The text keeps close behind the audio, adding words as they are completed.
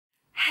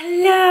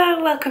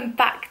Hello, welcome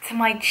back to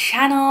my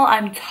channel.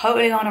 I'm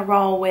totally on a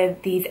roll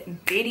with these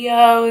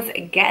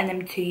videos, getting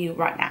them to you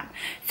right now.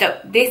 So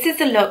this is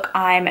the look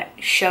I'm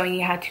showing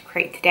you how to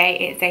create today.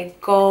 It's a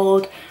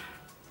gold,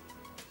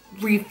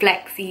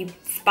 reflexy,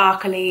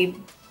 sparkly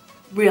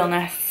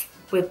realness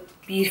with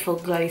beautiful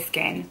glow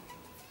skin.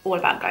 All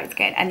about glow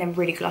skin, and then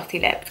really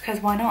glossy lips, because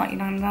why not? You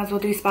know, I might as well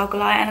do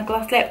sparkle eye and a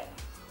gloss lip.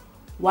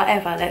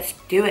 Whatever, let's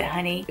do it,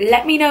 honey.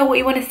 Let me know what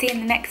you want to see in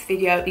the next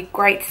video. It'd be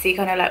great to see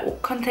kind of like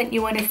what content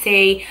you want to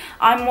see.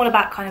 I'm all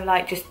about kind of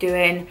like just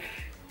doing,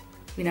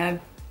 you know,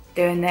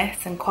 doing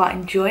this and quite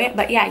enjoy it.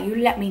 But yeah, you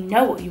let me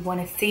know what you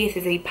want to see. If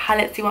there's any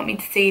palettes you want me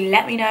to see,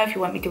 let me know. If you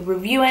want me to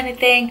review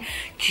anything,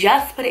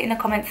 just put it in the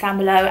comments down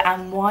below.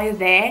 And while you're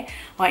there,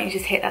 why don't you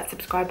just hit that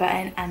subscribe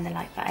button and the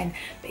like button.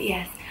 But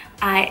yes,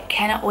 I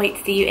cannot wait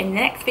to see you in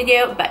the next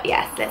video. But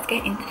yes, let's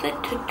get into the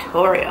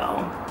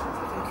tutorial.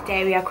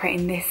 Today we are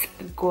creating this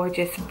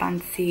gorgeous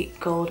fancy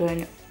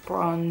golden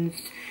bronze,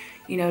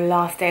 you know,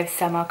 last day of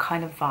summer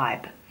kind of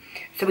vibe.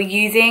 So we're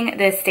using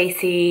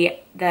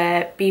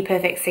the Be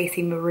Perfect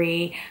Stacey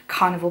Marie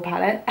Carnival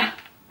palette.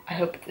 I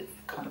hope it's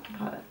a Carnival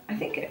palette. I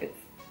think it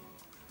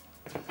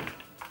is.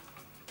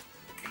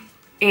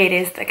 It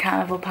is the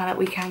Carnival palette,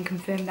 we can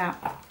confirm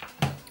that.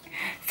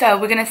 So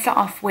we're going to start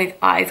off with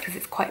eyes because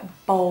it's quite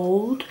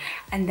bold,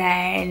 and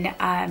then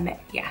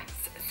yes,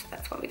 so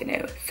that's what we're going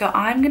to do. So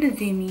I'm going to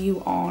zoom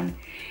you on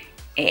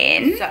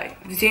in. So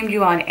I've zoomed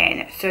you on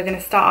in. So we're going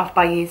to start off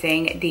by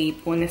using the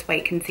Born This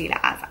Way concealer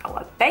as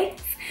our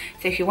base.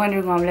 So if you're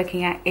wondering what I'm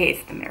looking at,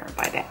 it's the mirror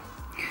by there.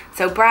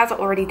 So brows are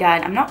already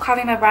done. I'm not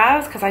carving my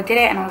brows because I did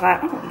it and I was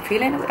like, oh, I'm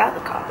feeling it without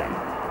the carving.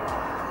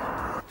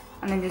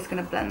 And I'm just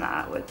going to blend that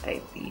out with a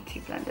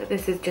beauty blender.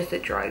 This is just a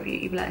dry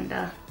beauty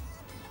blender.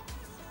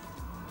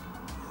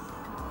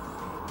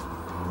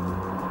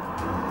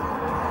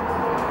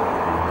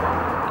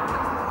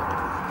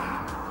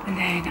 And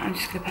then I'm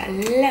just going to put a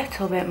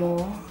little bit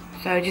more.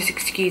 So just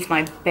excuse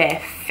my bare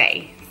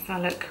face. I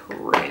look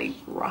really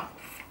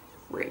rough.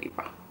 Really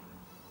rough.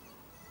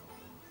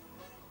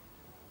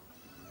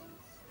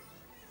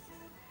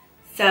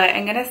 So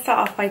I'm going to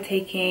start off by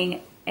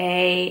taking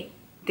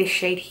this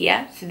shade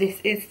here. So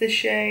this is the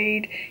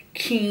shade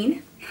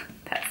Keen.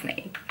 That's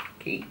me.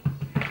 Keen.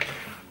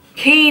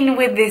 Keen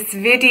with this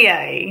video.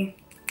 I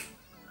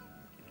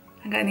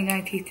got anything in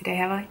my teeth today,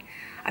 have I?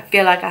 I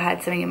feel like I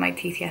had something in my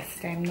teeth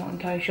yesterday. I'm not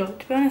entirely sure.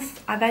 To be honest,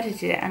 I've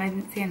edited it and I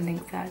didn't see anything,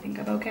 so I think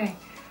I'm okay.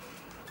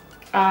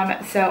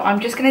 So I'm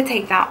just going to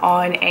take that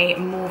on a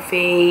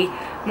Morphe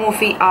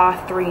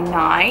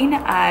R39,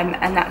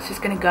 and that's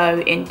just going to go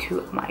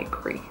into my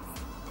crease.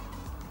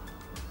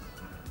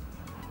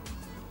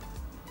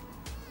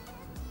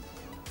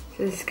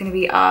 So this is going to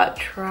be our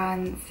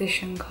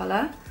transition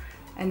colour,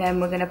 and then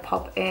we're going to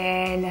pop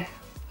in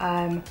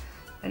an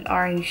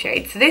orange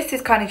shade. So this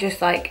is kind of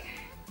just like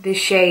the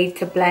shade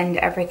to blend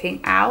everything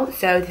out.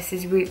 So this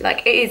is really,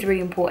 like, it is really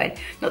important.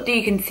 Not that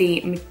you can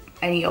see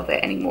any of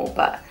it anymore,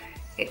 but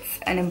it's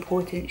an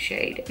important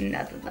shade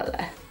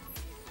nevertheless.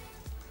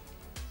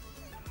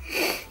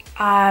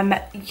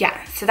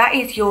 Yeah, so that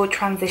is your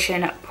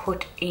transition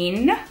put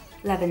in.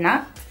 Loving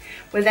that.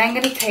 We're then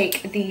going to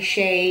take the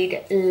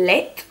shade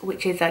Lit,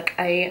 which is like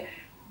a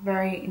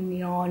very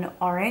neon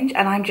orange,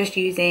 and I'm just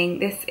using,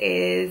 this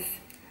is,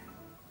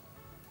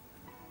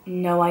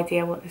 no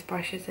idea what this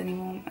brush is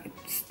anymore.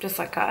 It's just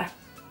like a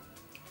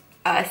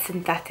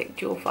synthetic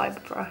dual fiber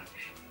brush,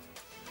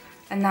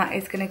 and that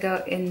is going to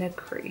go in the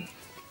crease.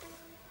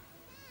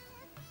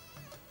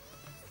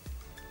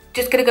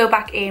 Just going to go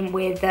back in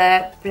with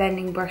the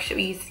blending brush that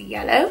we used, the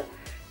yellow,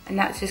 and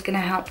that's just going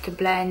to help to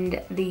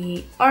blend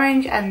the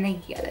orange and the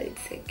yellow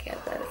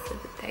together so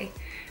that they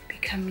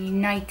become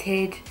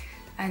united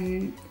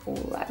and all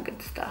that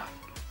good stuff.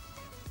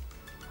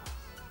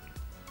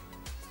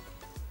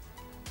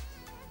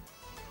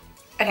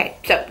 Okay,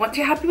 so once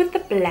you're happy with the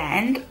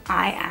blend,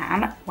 I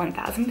am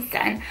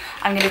 1000%.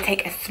 I'm going to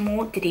take a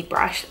small diddy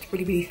brush that's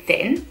really, really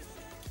thin.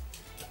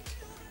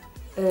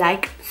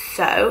 Like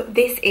so.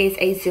 This is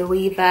a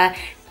Zoeva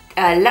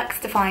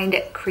Luxe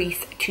Defined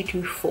Crease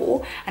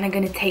 224. And I'm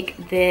going to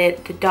take the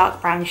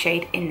dark brown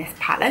shade in this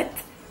palette.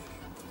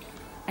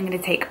 I'm going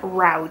to take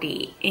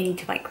Rowdy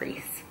into my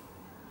crease.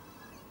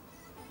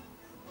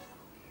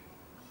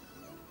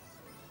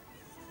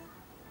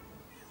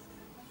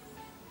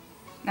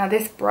 Now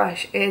this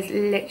brush is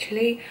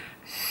literally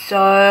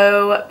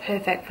so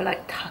perfect for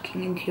like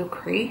tucking into your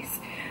crease,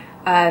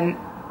 and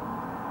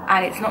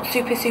it's not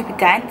super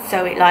dense,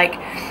 so it like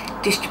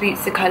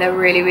distributes the colour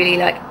really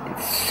like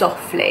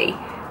softly.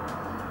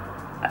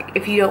 Like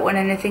if you don't want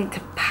anything to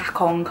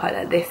pack on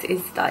colour, this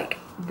is like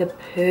the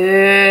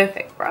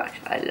perfect brush.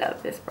 I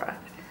love this brush.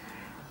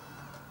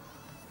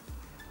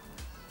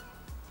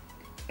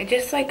 It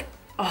just like,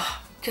 oh,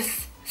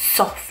 just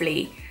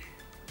softly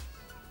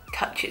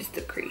touches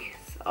the crease.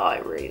 Oh, I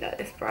really like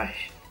this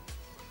brush.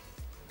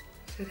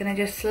 So we're going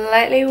to just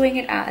slightly wing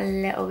it out a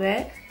little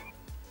bit.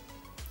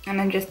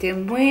 And I'm just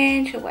doing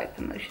windshield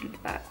wiper motions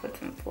backwards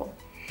and forwards.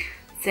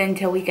 So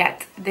until we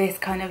get this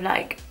kind of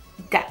like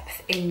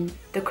depth in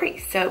the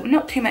crease. So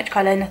not too much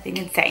colour, nothing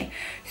insane.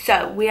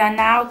 So we are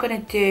now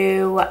going to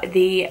do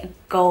the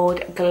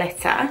gold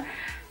glitter.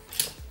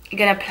 You're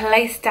going to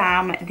place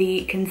down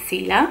the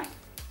concealer.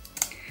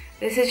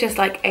 This is just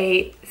like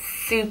a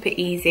super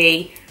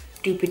easy,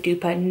 duper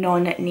duper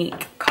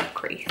non-neat cut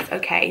crease.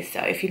 Okay, so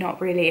if you're not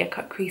really a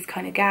cut crease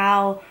kind of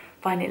gal,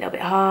 find it a little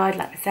bit hard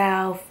like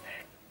myself,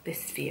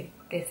 this is for you.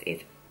 This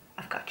is,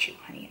 I've got you,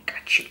 honey, I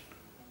got you.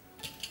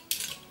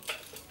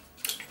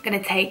 I'm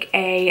gonna take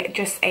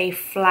just a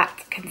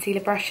flat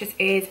concealer brush. This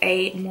is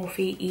a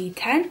Morphe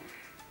E10.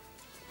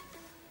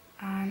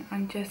 And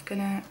I'm just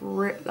gonna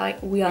rip,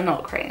 like, we are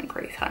not creating a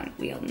crease, hun.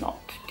 We are not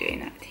doing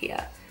that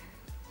here.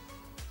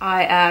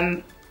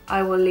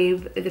 I will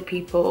leave the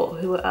people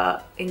who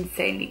are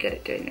insanely good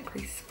at doing the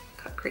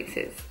cut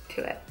creases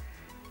to it.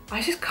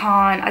 I just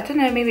can't, I don't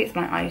know, maybe it's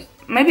my eyes.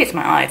 Maybe it's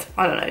my eyes,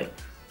 I don't know.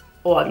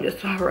 Or I'm just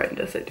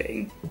horrendous at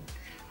doing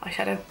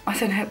eyeshadow. I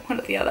don't know, one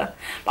or the other.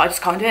 But I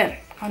just can't do it,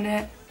 can't do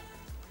it.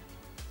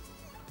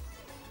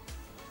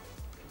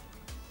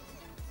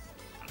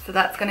 So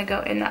that's gonna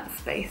go in that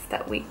space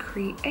that we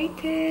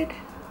created.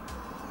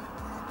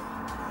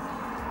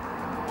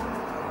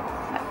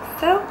 Like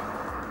so.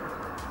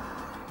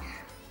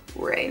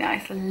 Really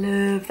nice, I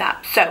love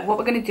that. So what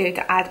we're gonna do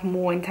to add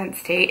more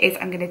intensity is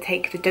I'm gonna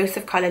take the Dose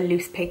of Colour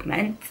Loose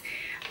Pigment,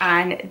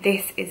 and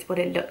this is what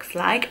it looks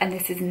like, and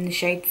this is in the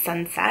shade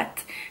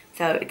Sunset.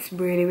 So it's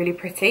really, really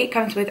pretty. It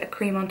comes with a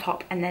cream on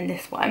top and then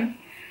this one.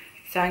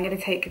 So I'm gonna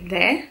take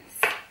this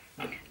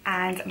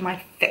and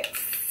my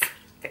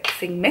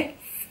fixing mist.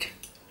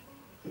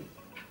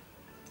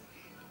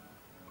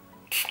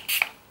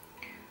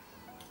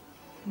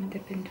 And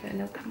dip into it a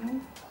little bit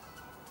more.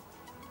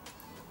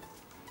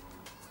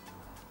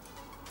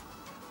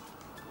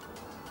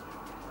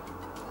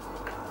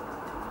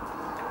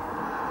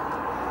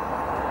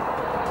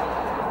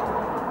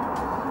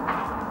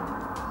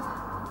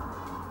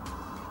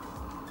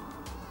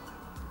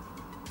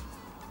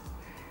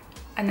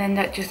 And then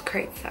that just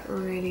creates that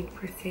really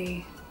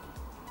pretty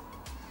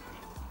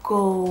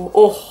gold.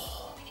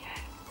 Oh,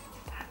 yes,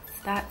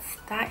 that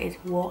is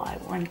what I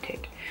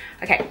wanted.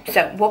 Okay,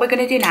 so what we're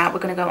gonna do now, we're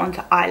gonna go on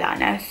to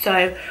eyeliner.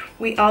 So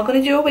we are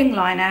gonna do a wing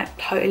liner.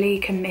 Totally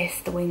can miss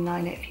the wing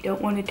liner. If you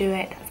don't wanna do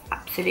it, that's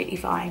absolutely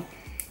fine.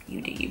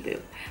 You do you,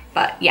 boo.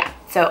 But yeah,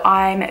 so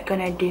I'm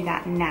gonna do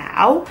that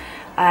now.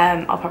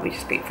 I'll probably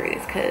just speak through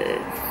this because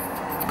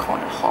it's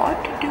kind of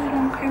hard to do it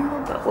on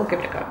camera, but we'll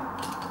give it a go.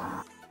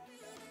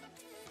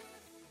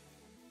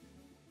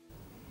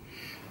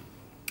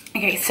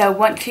 Okay, so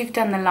once you've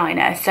done the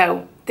liner,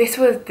 so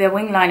the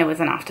wing liner was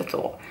an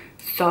afterthought.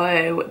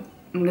 So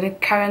I'm gonna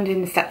carry on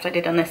doing the steps I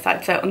did on this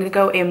side. So I'm gonna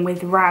go in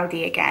with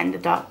Rowdy again, the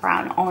dark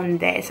brown on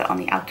there, so on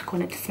the outer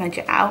corner to smudge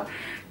it out,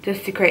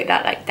 just to create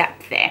that like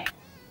depth there.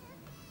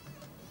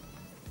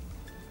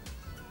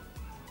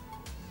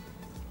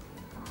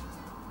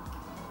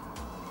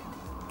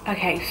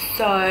 Okay,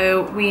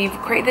 so we've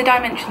created the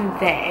dimension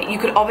there. You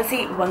could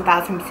obviously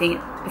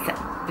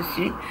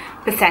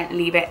 1000%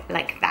 leave it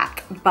like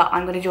that, but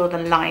I'm going to draw the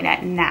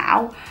liner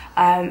now.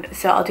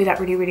 So I'll do that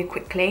really, really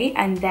quickly,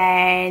 and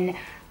then,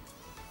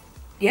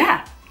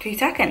 yeah, 2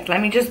 seconds.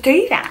 Let me just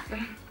do that.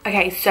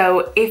 Okay,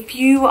 so if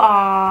you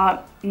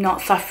are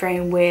not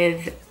suffering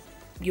with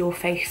your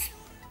face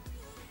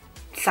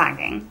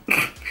sagging,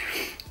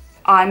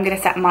 I'm going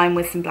to set mine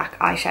with some black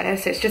eyeshadow.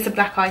 So it's just a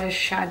black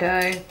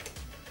eyeshadow.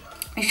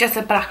 It's just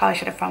a black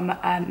eyeshadow from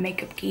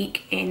Makeup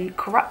Geek in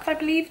Corrupt, I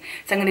believe.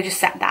 So I'm going to just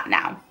set that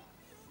now.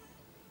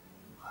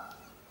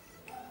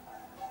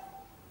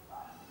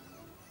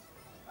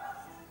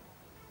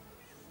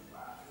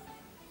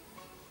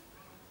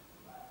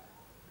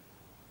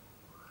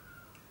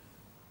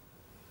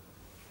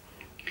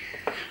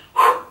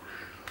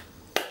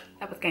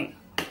 That was getting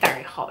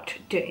very hot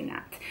doing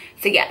that.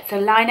 So yeah, so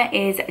liner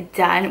is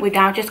done. We're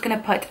now just going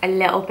to put a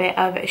little bit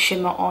of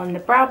shimmer on the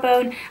brow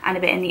bone and a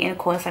bit in the inner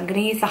corner. So I'm going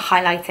to use the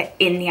highlighter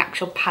in the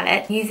actual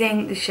palette,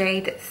 using the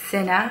shade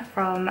Sinner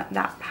from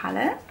that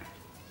palette.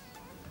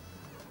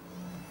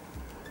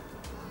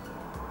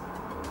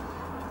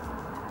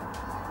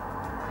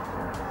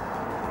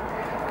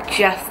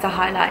 Just to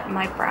highlight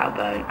my brow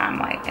bone and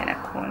my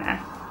inner corner.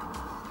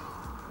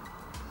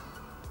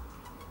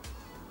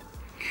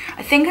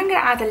 I think I'm going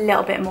to add a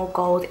little bit more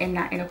gold in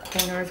that inner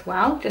corner as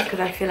well, just because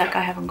I feel like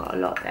I haven't got a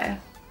lot there.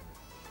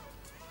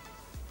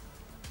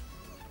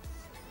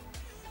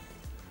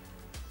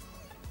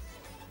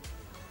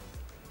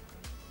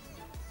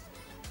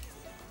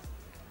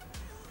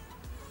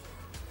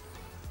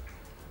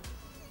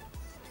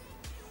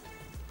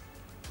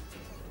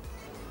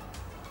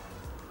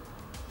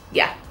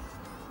 Yeah.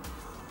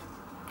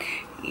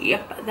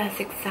 Yep, that's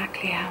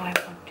exactly how I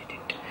wanted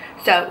it.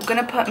 So I'm going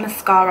to put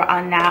mascara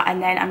on now,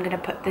 and then I'm going to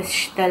put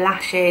the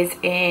lashes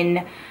in,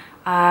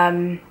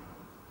 not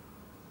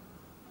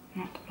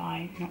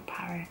Dubai, not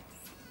Paris,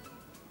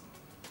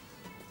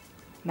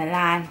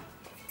 Milan.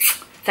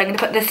 So I'm going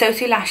to put the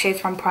Sosu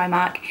lashes from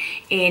Primark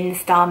in the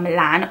style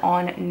Milan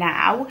on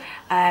now,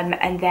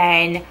 and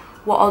then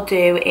what I'll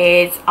do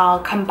is I'll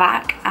come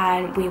back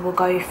and we will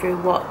go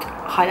through what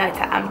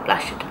highlighter and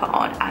blusher to put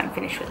on and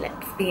finish with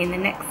lips. Be in the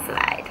next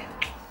slide.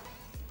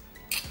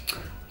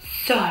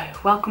 So,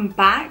 welcome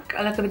back.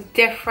 I look a bit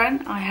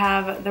different. I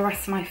have the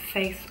rest of my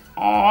face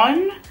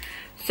on.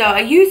 So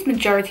I used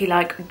majority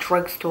like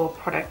drugstore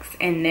products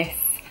in this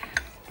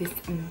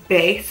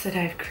base that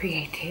I've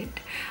created.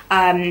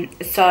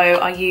 So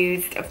I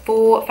used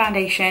for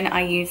foundation,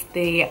 I used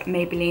the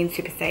Maybelline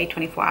Super Stay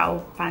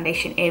 24-hour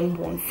foundation in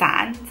Warm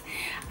Sands.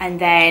 And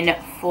then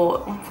for,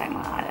 one second,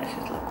 my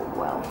eyelashes look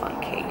well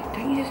funky.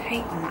 Don't you just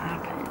hate when that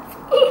happens?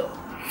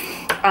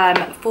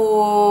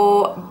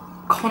 For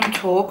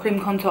contour, cream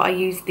contour, I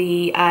used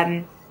the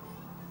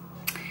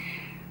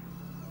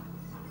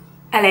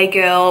LA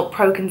Girl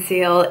Pro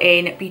Conceal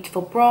in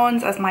Beautiful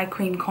Bronze as my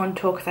cream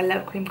contour because I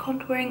love cream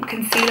contouring.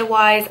 Concealer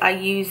wise, I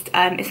used,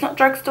 it's not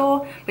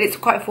drugstore, but it's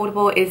quite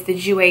affordable, is the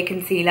Jouer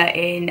concealer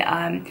in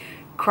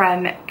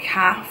Creme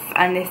Caf,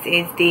 and this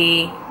is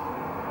the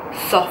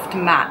Soft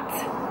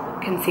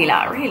Matte concealer.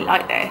 I really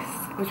like this.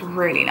 It was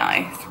really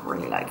nice,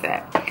 really liked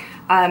it.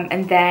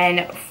 And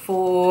then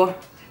for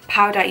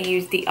powder, I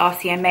used the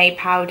RCMA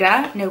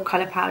powder, no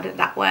colour powder,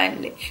 that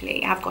one,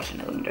 literally, I've got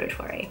another one, don't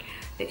worry.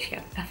 Literally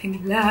have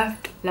nothing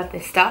left. Love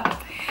this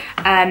stuff.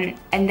 And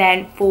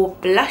then for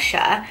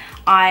blusher,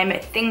 I'm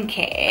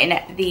thinking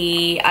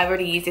I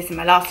already used this in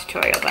my last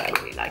tutorial, but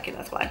I really like it,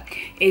 that's why,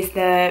 is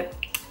the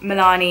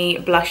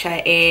Milani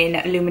blusher in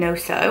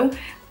Luminoso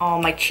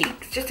on my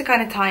cheeks, just to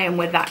kind of tie in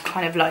with that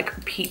kind of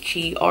like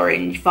peachy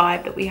orange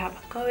vibe that we have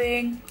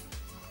going.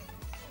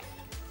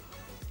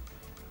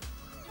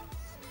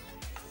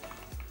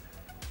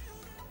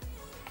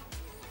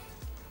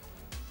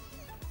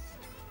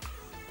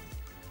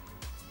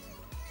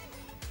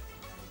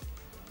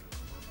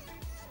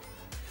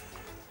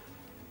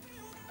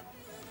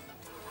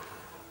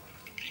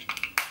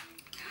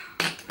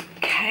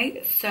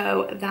 Okay,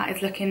 so that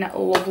is looking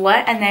lovely.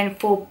 And then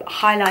for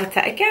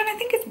highlighter, again, I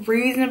think it's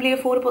reasonably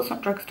affordable. It's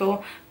not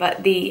drugstore,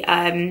 but the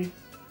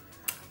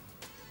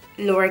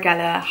Laura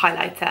Geller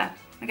highlighter.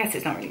 I guess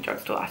it's not really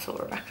drugstore at all,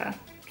 Rebecca.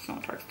 It's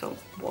not drugstore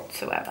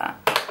whatsoever.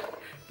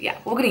 Yeah,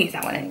 we're gonna use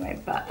that one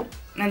anyway, but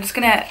I'm just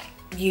gonna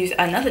use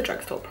another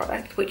drugstore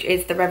product, which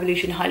is the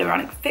Revolution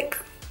Hyaluronic Fix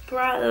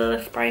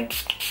Spray.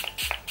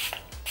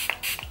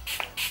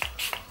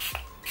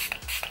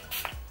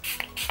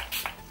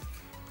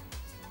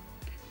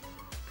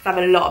 I have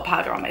a lot of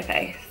powder on my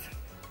face.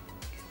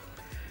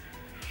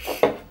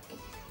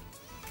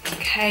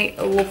 Okay,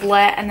 lovely.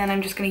 And then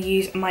I'm just going to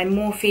use my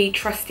Morphe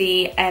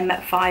trusty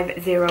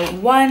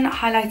M501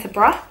 highlighter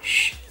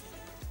brush.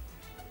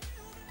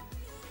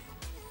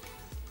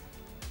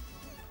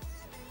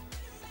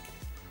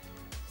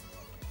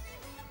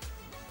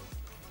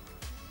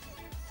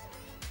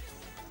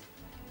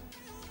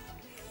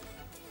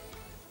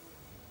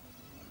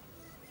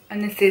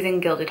 And this is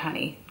in Gilded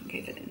Honey, in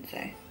case I didn't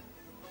say.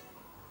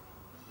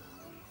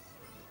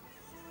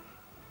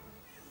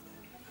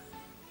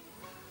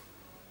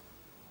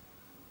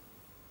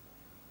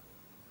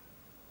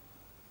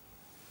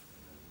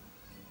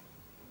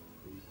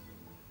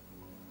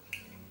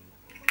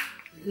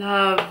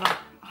 Love, oh,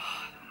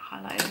 that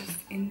highlighter is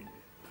insane.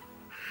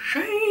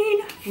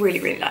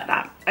 Really like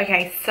that.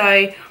 Okay,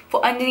 so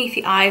for underneath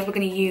the eyes, we're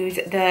going to use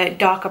the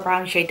darker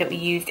brown shade that we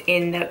used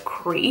in the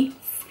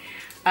crease.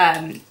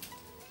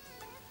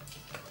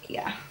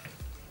 Yeah.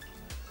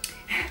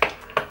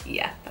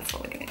 Yeah, that's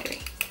what we're going to do.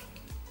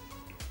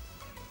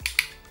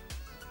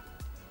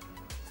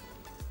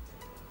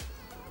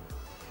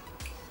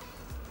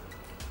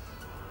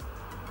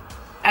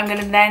 I'm going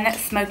to then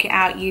smoke it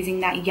out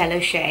using that yellow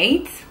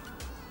shade.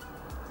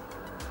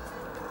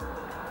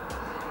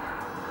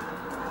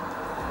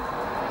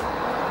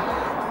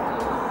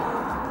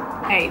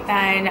 Okay,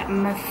 then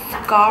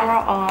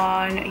mascara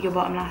on your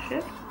bottom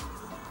lashes.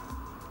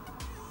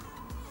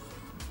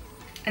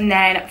 And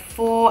then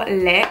for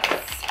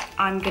lips,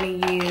 I'm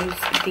going to use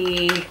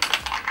the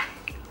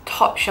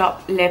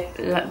Topshop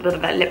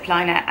lip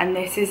liner, and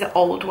this is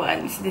old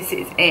ones. This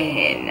is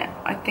in,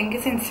 I think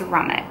it's in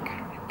ceramic.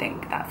 I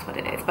think that's what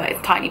it is, but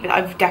it's tiny, but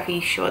I'm definitely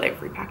sure they've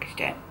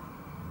repackaged it.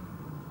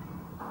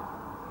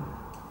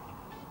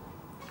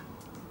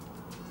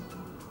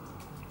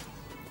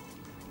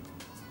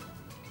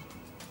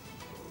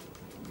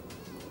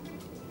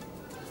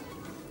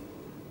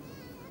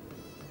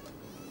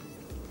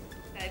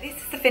 This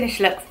is the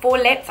finished look. For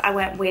lips, I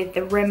went with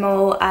the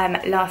Rimmel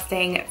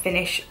Lasting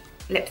Finish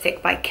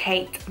Lipstick by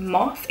Kate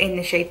Moss in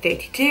the shade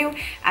 32.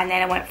 And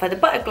then I went for the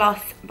Butter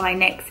Gloss by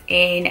NYX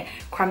in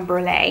Creme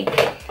Brulee.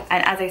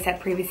 And as I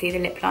said previously, the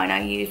lip line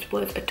I used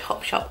was a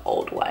Topshop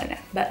old one.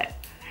 But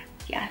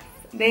yes,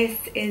 this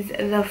is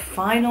the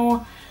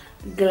final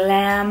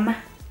glam.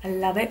 I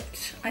love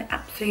it. I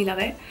absolutely love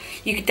it.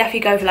 You could definitely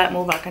go for like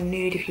more of like a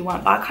nude if you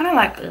want, but I kind of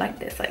like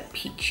this like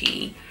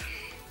peachy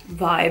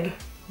vibe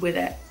with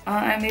it.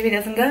 Maybe it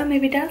doesn't go,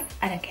 maybe it does.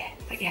 I don't care,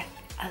 but yeah,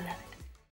 I love it.